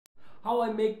how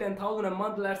I make 10,000 a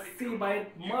month. Let's see by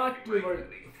Mark Twiver.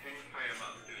 10K a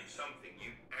month doing something you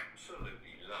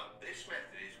absolutely love. This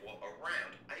method is what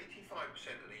around 85%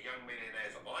 of the young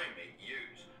millionaires I meet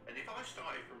use. And if I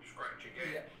started from scratch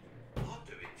again, I'd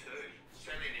do it too.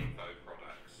 Selling info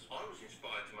products. I was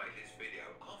inspired to make this video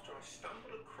after I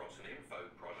stumbled across an info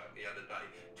product the other day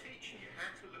teaching you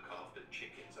how to look after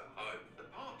chickens at home. The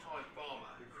part-time farmer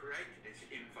who created this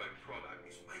info product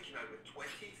is making over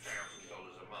 $20,000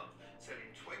 a month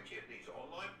selling 20 of these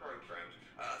online programs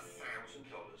at $1,000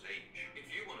 each. If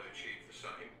you want to achieve the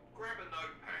same, grab a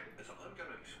notepad as I'm going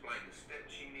to explain the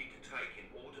steps you need to take in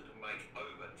order to make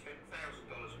over $10,000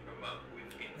 per month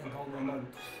with info 10,000 a month.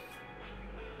 products.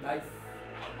 Nice.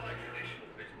 Unlike traditional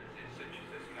businesses such as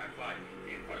this cafe,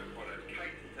 info product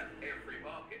caters to every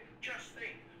market. Just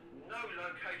think, no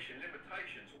location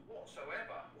limitations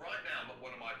whatsoever. Right now I'm at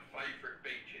one of my favourite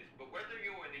beaches, but whether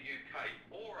you're in the UK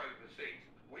or overseas,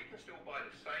 we can still buy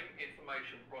the same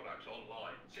information products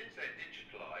online. Since they're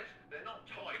digitalised, they're not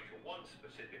tied to one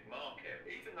specific market.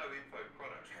 Even though info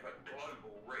products have a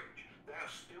global reach, they are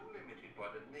still limited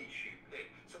by the niche you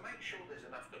pick. So make sure there's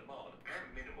enough demand and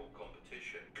minimal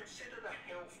competition. Consider the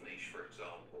health niche, for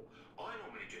example. I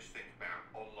normally just think about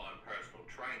online personal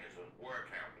trainers and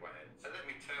workout plans. And let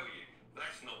me tell you,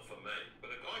 that's not for me.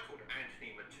 But a guy called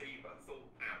Anthony Matiba thought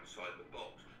outside the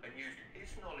box and used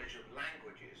his knowledge of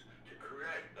languages to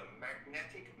create the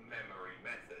magnetic memory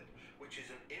method, which is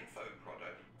an info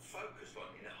product focused on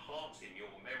enhancing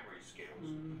your memory skills.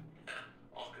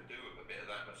 I could do with a bit of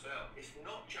that myself. It's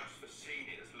not just for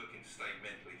seniors looking to stay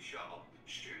mentally sharp.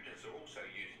 Students are also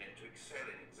using it to excel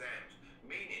in exams,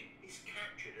 meaning it's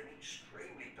captured an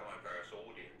extremely diverse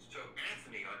audience. So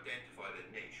Anthony identified a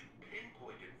niche,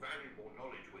 pinpointed valuable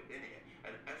knowledge within it,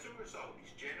 and as a result,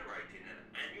 he's generating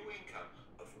an annual income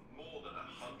of more than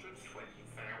 $120,000.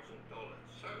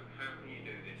 So how can you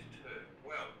do this too?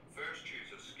 Well, first choose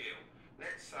a skill.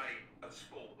 Let's say a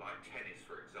sport like tennis,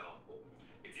 for example.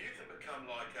 If you can become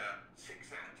like a 6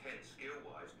 out of 10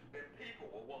 skill-wise, then people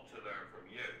will want to learn from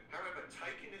you. However,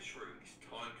 taking this route is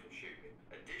time-consuming.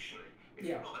 Additionally, if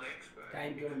you're not an expert,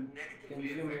 it can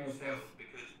negatively affect sales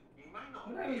because you may not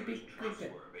appear as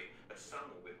trustworthy as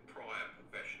someone with prior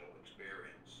professional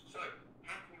experience. So,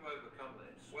 how can you overcome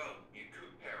this? Well, you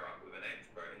could pair up with an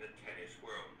expert in the tennis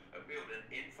world and build an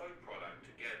info product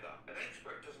together. An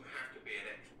expert doesn't have to be an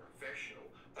ex-professional.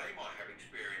 They might have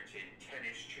experience in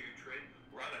tennis tutoring,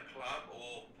 run a club,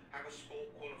 or have a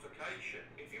sport qualification.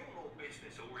 If you're more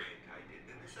business orientated,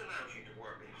 then this allows you to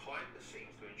work behind the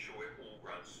scenes to ensure it all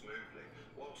runs smoothly,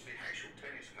 whilst the actual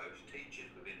tennis coach teaches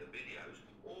within the videos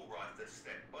or writes the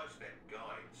step-by-step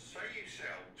guides. Say you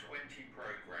sell 20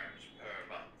 programs per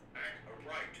month at a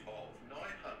rate of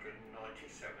 $997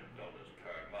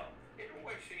 per month. It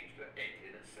always seems to end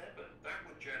in a 7. That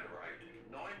would generate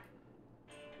 9.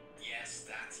 Yes,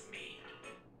 that's me.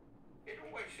 It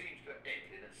always seems to end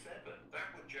in a 7.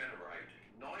 That would generate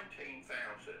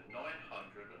 $19,940.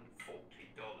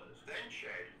 Then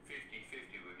shared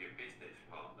 50-50 with your business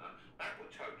partner, that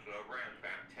would total around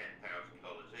about $10,000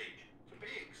 each. To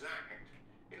be exact,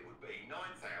 it would be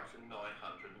 $9,970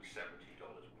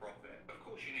 profit. Of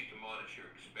course, you need to minus your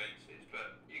expenses,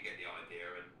 but you get the idea,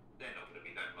 and they're not going to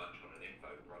be that much on an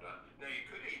info product. Now, you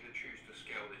could either choose to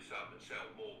scale this up and sell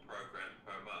more programs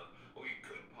per month, or you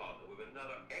could partner with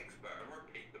another expert and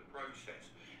repeat the process.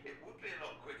 It would be a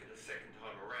lot quicker the second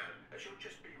time around, as you'll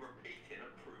just be repeating a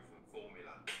proven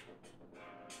formula.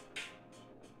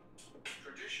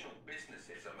 Traditional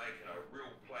businesses are making a real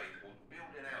play towards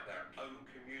building out their own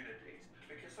communities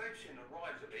because they've seen the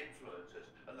rise of influencers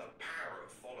and the power of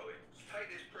following. Take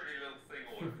this pretty little thing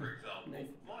order, for example.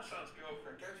 My son's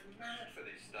girlfriend goes mad for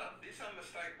this stuff. This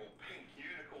unmistakable pink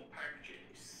unicorn packaging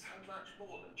is so much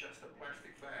more than just a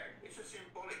plastic bag. It's a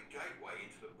symbolic gateway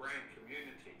into the brand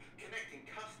community, connecting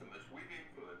customers with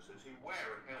influencers who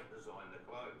wear and help design the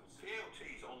clothes.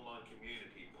 PLT's online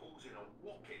community pulls in a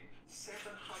whopping £712.2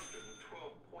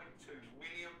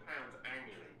 million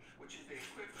annually, which is the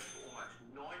equivalent to almost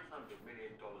 $900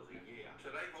 million a year.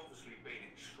 So they've obviously been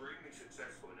extremely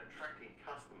successful in attracting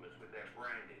customers with their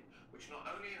branding, which not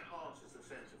only enhances the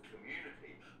sense of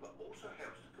community, but also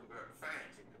helps to convert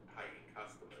fans into paying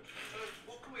customers. So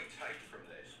what can we take from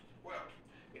this? Well,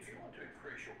 if you want to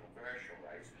increase your conversion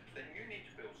rates, then you need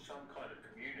to build some kind of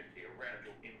community around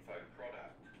your info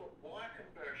product. But why are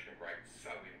conversion rates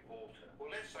so important? Well,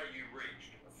 let's say you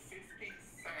reached 50,000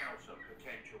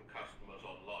 potential customers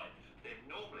online, then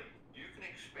normally you can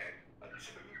expect a 2%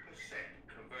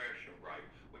 conversion rate,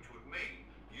 which would mean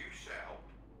you sell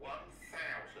 1,000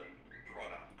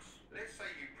 products. Let's say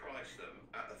you price them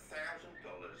at $1,000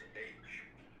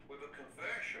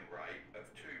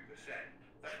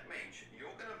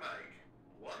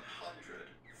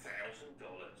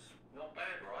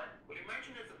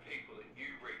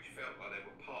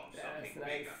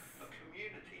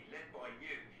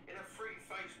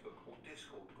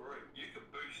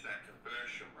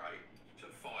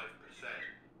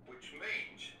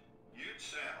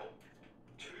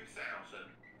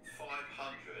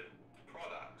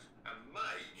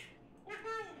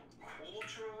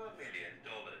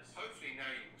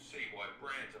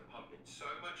 so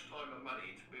much time and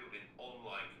money into building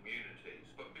online communities,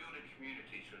 but building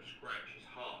communities from scratch is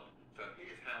hard. So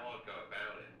here's how I'd go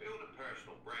about it. Build a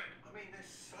personal brand. I mean,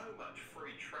 there's so much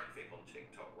free traffic on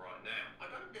TikTok right now. I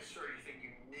don't necessarily think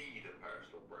you need a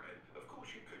personal brand. Of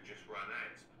course you could just run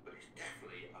ads, but it's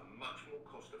definitely a much more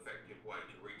cost-effective way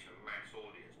to reach a mass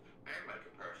audience and make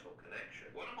a personal connection.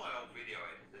 One of my old video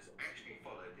editors actually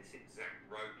followed this exact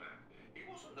roadmap. He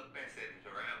wasn't the best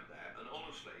editor out there, and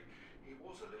honestly, he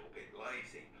was a little bit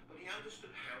lazy, but he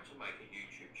understood how to make a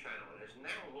YouTube channel and has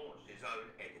now launched his own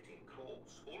editing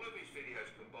course. All of his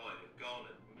videos combined have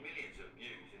garnered millions of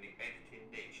views in the editing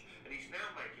niche, and he's now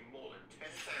making more than $10,000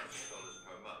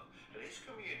 per month, and his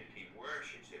community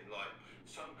worships him like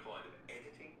some kind of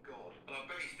editing god. And I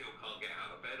bet he still can't get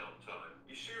out of bed on time.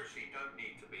 You seriously don't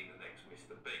need to be the next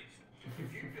Mr. Beast.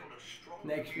 If you build a strong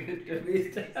Next community Mr. of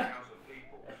Beast. 50,000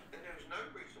 people, then there's no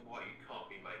reason why you can't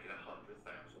be making $100,000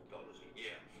 a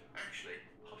year. Actually,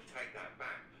 I'll take that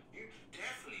back. You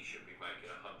definitely should be making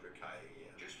 100K a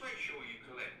year. Just make sure you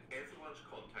collect everyone's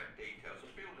contact details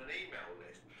and build an email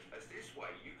list, as this way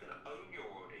you can own your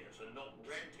audience and not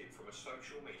rent it from a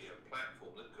social media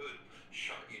platform that could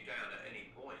shut you down at any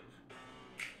point.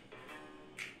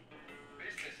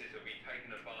 Businesses have been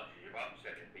taking advantage of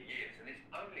upselling for years, and it's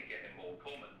only getting more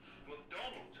common.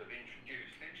 McDonald's have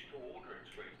introduced digital ordering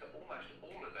screens to almost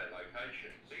all of their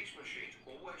locations. These machines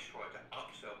always try to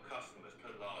upsell customers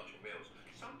to larger meals,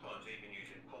 sometimes even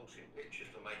using pulsing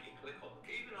pictures to make you click on them.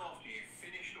 Even after you've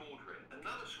finished ordering,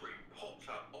 another screen pops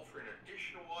up offering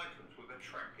additional items with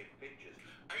attractive pictures,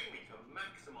 aiming to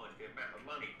maximise the amount of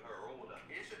money per order.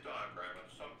 Here's a diagram of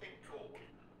something called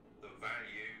the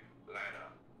value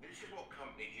ladder. This is what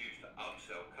companies use to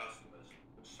upsell customers,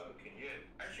 and so can you.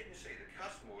 As you can see, the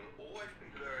customer will always be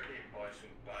lured in by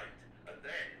some bait and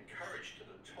then encouraged to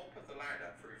the top of the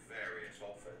ladder through various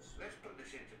offers. Let's put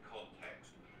this into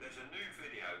context. There's a new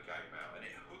video game out and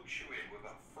it hooks you in with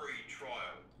a free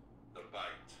trial. The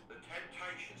bait. The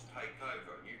temptations take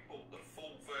over and you've bought the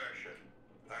full version.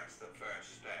 That's the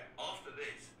first step. After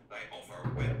this, they offer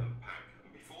a weapon pack,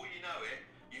 and before you know it,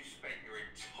 you've spent your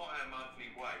entire monthly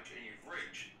wage and you've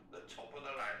reached the top of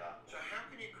the ladder. So how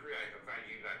can you create a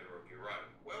value ladder of your own?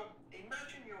 Well,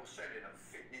 imagine you're selling a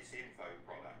fitness info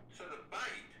product. So the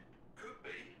bait could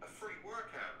be a free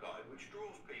workout guide which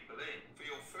draws people in. For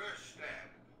your first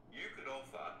step, you could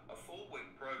offer a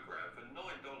 4-week program for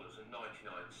 $9.99.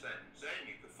 Then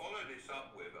you could follow this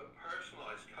up with a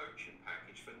personalised coaching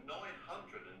package for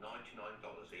 $999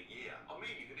 a year. I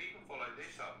mean, you could even follow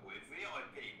this up with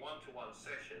VIP one-to-one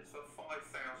sessions for $5,000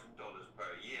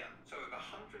 per year. So if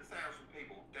 100,000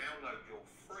 people download your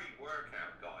free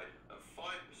workout guide and 5%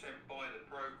 buy the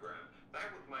program, that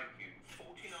would make you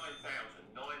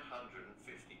 $49,950.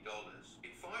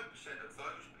 If 5% of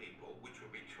those people, which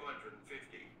would be 250,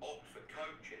 opt for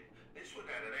coaching, this would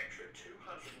add an extra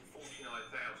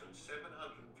 $249,750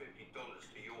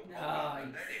 to your pocket.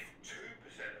 And then if 2%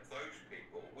 of those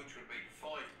people, which would be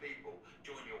 5 people,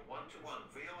 join your one-to-one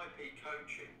VIP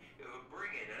coaching, it would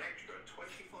bring in an extra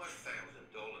 $25,000.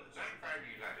 That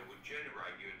value ladder would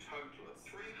generate you a total of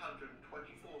 $324,700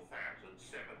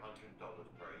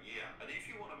 per year. And if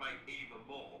you want to make even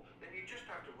more, then you just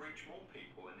have to reach more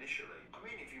people initially. I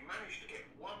mean, if you manage to get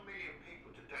 1 million people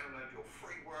to download your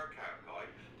free workout guide,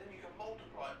 then you can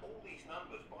multiply all these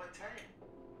numbers by 10.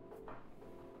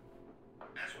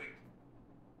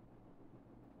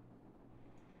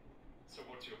 So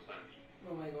what's your plan?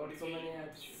 Oh my god, so many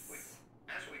ads.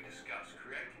 As we discussed,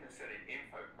 creating and selling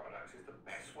info products is the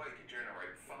best way to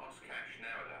generate fast cash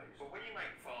nowadays. But when you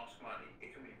make fast money,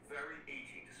 it can be very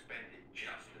easy to spend it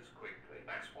just as quickly.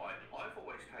 That's why I've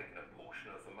always taken a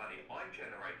portion of the money I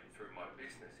generated through my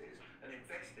businesses and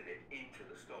invested it into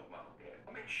the stock market.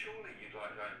 I mean, surely you'd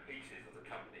like to own pieces of the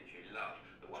companies you love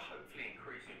that will hopefully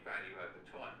increase in value over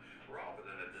time, rather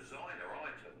than a designer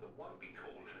item that won't be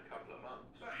cool in a couple of months.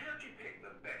 So how do you pick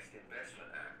the best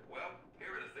investment app? Well,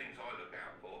 here are the things I look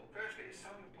out for. Firstly, it's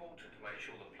so important to make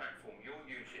sure the platform you're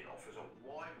using offers a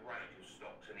wide range of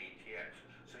stocks and ETFs,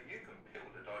 so you can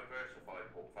build a diversified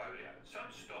portfolio.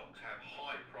 Some stocks have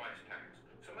high price tags,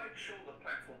 so make sure the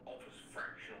platform offers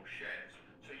fractional shares,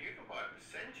 so you can buy a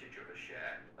percentage of a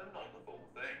share and not the full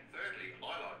thing. Thirdly,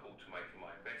 I like automating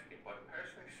my investing by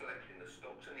personally selecting the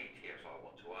stocks and ETFs I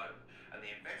want to own, and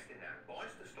the investing app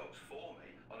buys the stocks for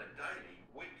me on a daily,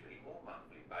 weekly or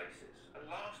monthly basis. And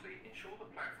lastly, ensure the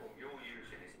platform you're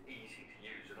using is easy to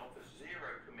use and offers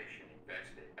zero commission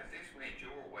investing, as this means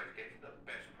you're always getting the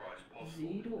best price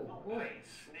possible, not paying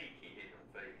sneaky hidden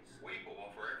fees. Webull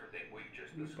offer everything we've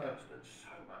just discussed and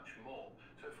so much more.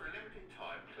 So for a limited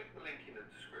time, click the link in the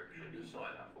description to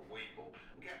sign up for Webull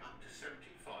and get up to 70%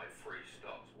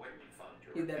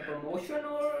 their promotion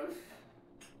or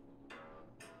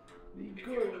we If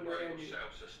go you want to grow man.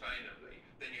 yourself sustainably,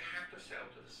 then you have to sell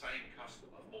to the same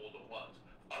customer more than once.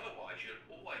 Otherwise, you'll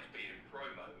always be in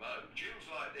promo mode. Gyms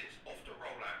like this often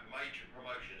roll out major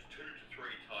promotions 2 to 3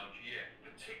 times a year,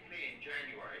 particularly in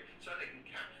January, so they can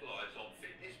capitalise on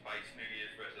fitness-based New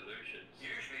Year's resolutions.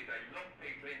 Usually, they lock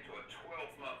people into a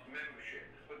 12-month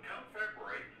membership, but come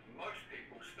February, most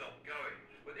people stop going.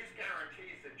 But this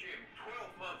guarantees the gym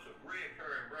 12 months of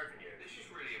reoccurring revenue. This is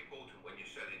really important when you're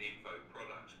selling info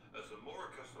products, as the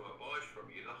more a customer buys from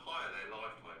you, the higher their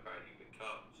lifetime value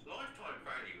becomes. Lifetime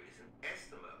value is an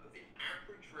estimate of the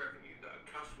average revenue that a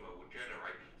customer will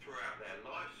generate throughout their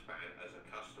lifespan as a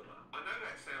customer. I know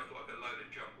that sounds like a load of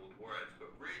jumbled words,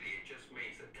 but really it just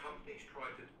means that companies try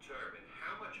to determine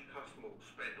how much a customer will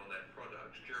spend on their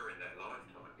products during their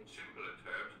lifetime. In simpler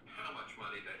terms, how much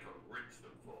money they can rinse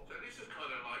them for. So this is kind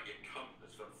of like your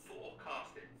compass for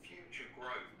forecasting future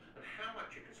growth and how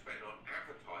much you can spend on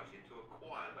advertising to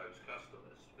acquire those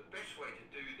customers. The best way to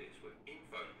do this with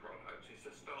info products is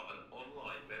to start an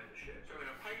online membership. So in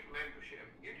a paid membership,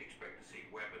 you'd expect to see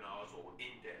webinars or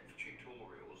in-depth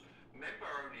tutorials,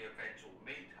 member-only events or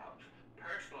meetups,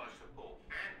 personalised support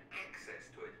and access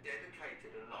to a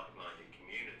dedicated and like-minded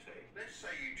community. Let's say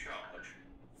you charge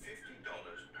 $50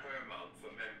 per month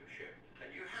for membership and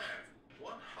you have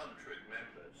 100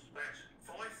 members. That's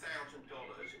 $5,000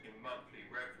 in monthly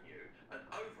revenue, and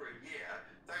over a year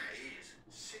that is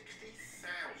 $60,000.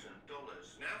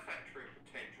 Now factor in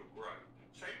potential growth.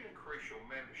 Say you increase your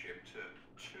membership to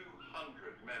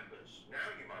 200 members. Now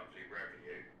your monthly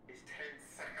revenue is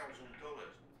 $10,000,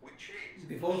 which is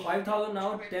Before 5,000,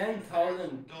 now $10,000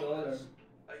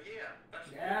 a year.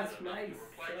 That's That's more than enough nice, to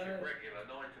replace your sir. regular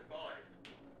 9 to 5.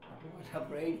 What a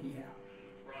brain he has.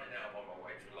 Right now I'm on my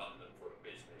way to London for a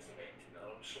business meeting and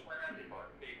I'm surrounded by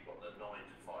people on the 9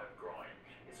 to 5 grind.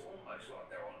 It's almost like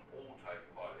they're on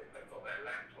autopilot. They've got their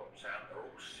laptops out, they're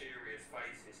all serious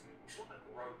faces. It's like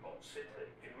Robot City.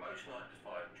 In most 9 to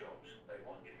 5 jobs, they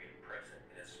want you to be present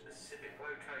in a specific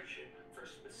location for a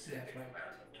specific That's right.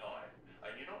 amount of time.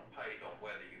 And you're not paid on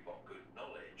whether you've got good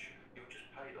knowledge, you're just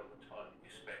paid on the time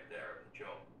you spend there at the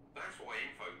job. That's why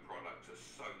info products are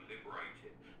so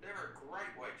liberating. They're a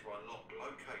great way to unlock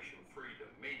location freedom,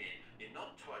 meaning you're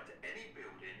not tied to any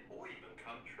building or even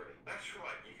country. That's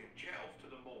right, you can jet off to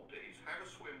the Maldives, have a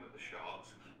swim with the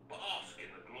sharks, bask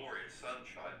in the glorious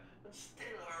sunshine, and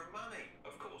still earn money.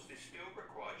 Of course, this still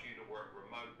requires you to work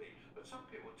remotely, but some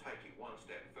people take it one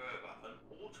step further and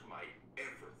automate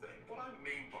everything. What I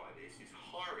mean by this is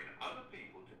hiring other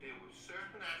people to deal with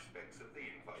certain aspects of the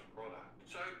info product.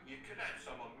 So you could have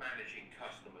someone managing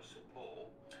customer support,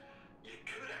 you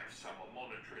could have someone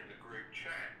monitoring the group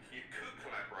chat, you could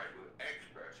collaborate with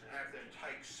experts and have them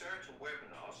take certain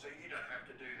webinars so you don't have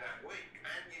to do that week,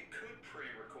 and you could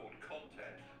pre-record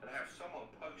content and have someone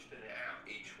posting it out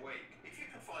each week. If you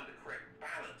can find the correct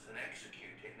balance and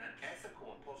execute it in an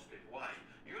ethical and positive way,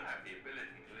 you'll have the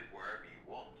ability to live wherever you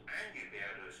want, and you'll be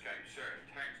able to escape certain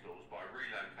tax laws by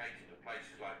relocating to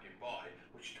places like Dubai,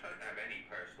 which don't have any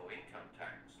personal income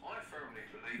tax. I firmly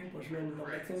believe No you personal can income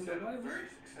create tax in and sell a Dubai, very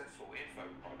successful info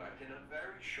product in a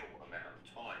very short amount of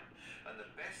time. And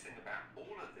the best thing about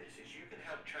all of this is you can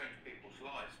help change people's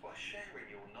lives by sharing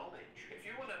your knowledge. If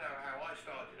you want to know how I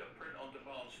started a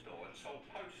print-on-demand store and sold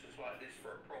posters like this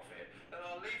for a profit, then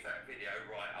I'll leave that video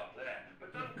right up there.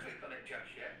 But don't click on it just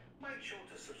yet. Make sure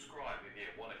to subscribe if you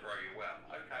want to grow your wealth,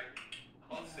 okay?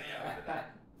 I'll see you over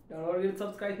there. Don't forget to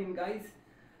subscribe him, guys.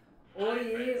 और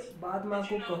ये बात मैं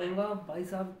आपको कहूँगा, भाई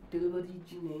साहब टिलवरी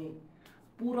जी ने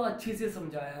पूरा अच्छे से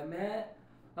समझाया है। मैं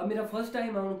अब मेरा फर्स्ट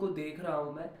टाइम है उनको देख रहा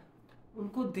हूँ, मैं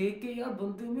उनको देख के यार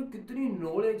बंदे में कितनी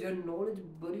नॉलेज है, नॉलेज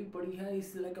बड़ी बड़ी है।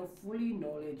 It's like a fully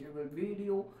knowledgeable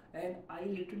video and I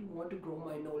literally want to grow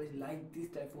my knowledge like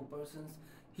this type of persons.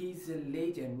 He is a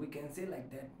legend, we can say like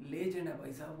that. Legend है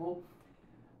भाई साहब वो,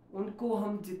 उनको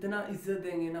हम जितना इज्जत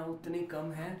देंगे ना उतनी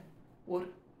कम है।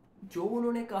 और जो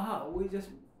उन्होंने कहा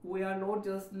we are not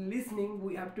just listening,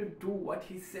 we have to do what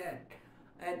he said,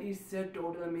 and it's a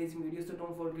total amazing video. So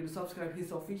don't forget to subscribe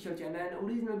his official channel, and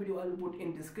original video I will put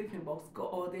in description box. Go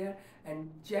over there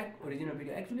and check original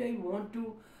video. Actually I want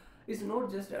to, it's not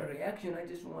just a reaction, I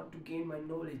just want to gain my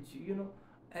knowledge, you know.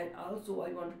 And also I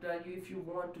want to tell you, if you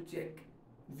want to check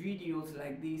videos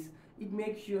like this, it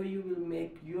makes sure you will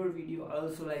make your video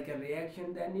also like a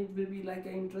reaction, then it will be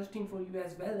like interesting for you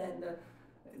as well, and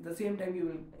at the same time you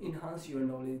will enhance your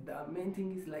knowledge. The main thing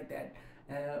is like that.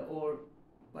 Or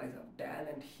by some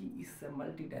talent, he is a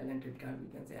multi-talented guy, we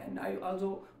can say. And I also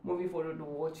moving forward to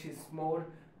watch his more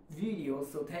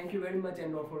videos. So thank you very much,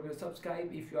 and don't forget to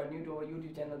subscribe. If you are new to our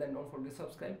YouTube channel, then don't forget to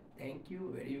subscribe. Thank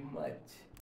you very much.